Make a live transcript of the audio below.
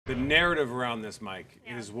The narrative around this, Mike,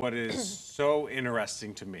 is what is so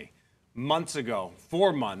interesting to me. Months ago,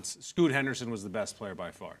 4 months, Scoot Henderson was the best player by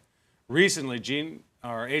far. Recently, Adrian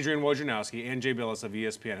Wojnarowski and Jay Billis of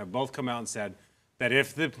ESPN have both come out and said that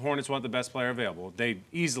if the Hornets want the best player available, they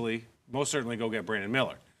easily, most certainly, go get Brandon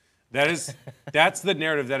Miller. That's the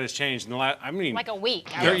narrative that has changed in the last. Like a week.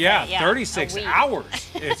 36 hours.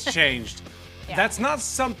 It's changed. Yeah. That's not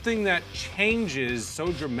something that changes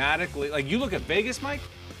so dramatically. Like you look at Vegas, Mike.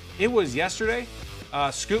 It was yesterday.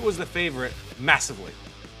 Scoot was the favorite massively.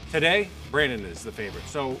 Today, Brandon is the favorite.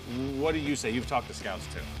 So what do you say? You've talked to scouts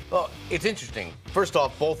too. Well, it's interesting. First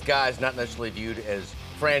off, both guys not necessarily viewed as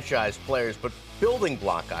franchise players, but building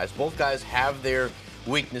block guys. Both guys have their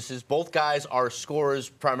weaknesses. Both guys are scorers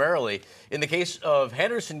primarily. In the case of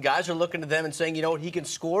Henderson, guys are looking to them and saying, you know what, he can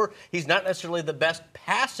score. He's not necessarily the best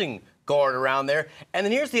passing guard around there. And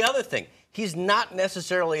then here's the other thing. He's not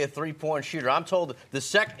necessarily a three-point shooter. I'm told the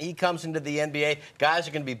second he comes into the NBA, guys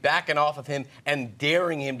are going to be backing off of him and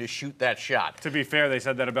daring him to shoot that shot. To be fair, they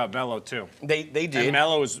said that about Melo, too. They did. And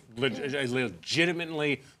Melo is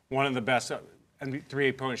legitimately one of the best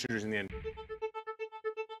three-point shooters in the NBA.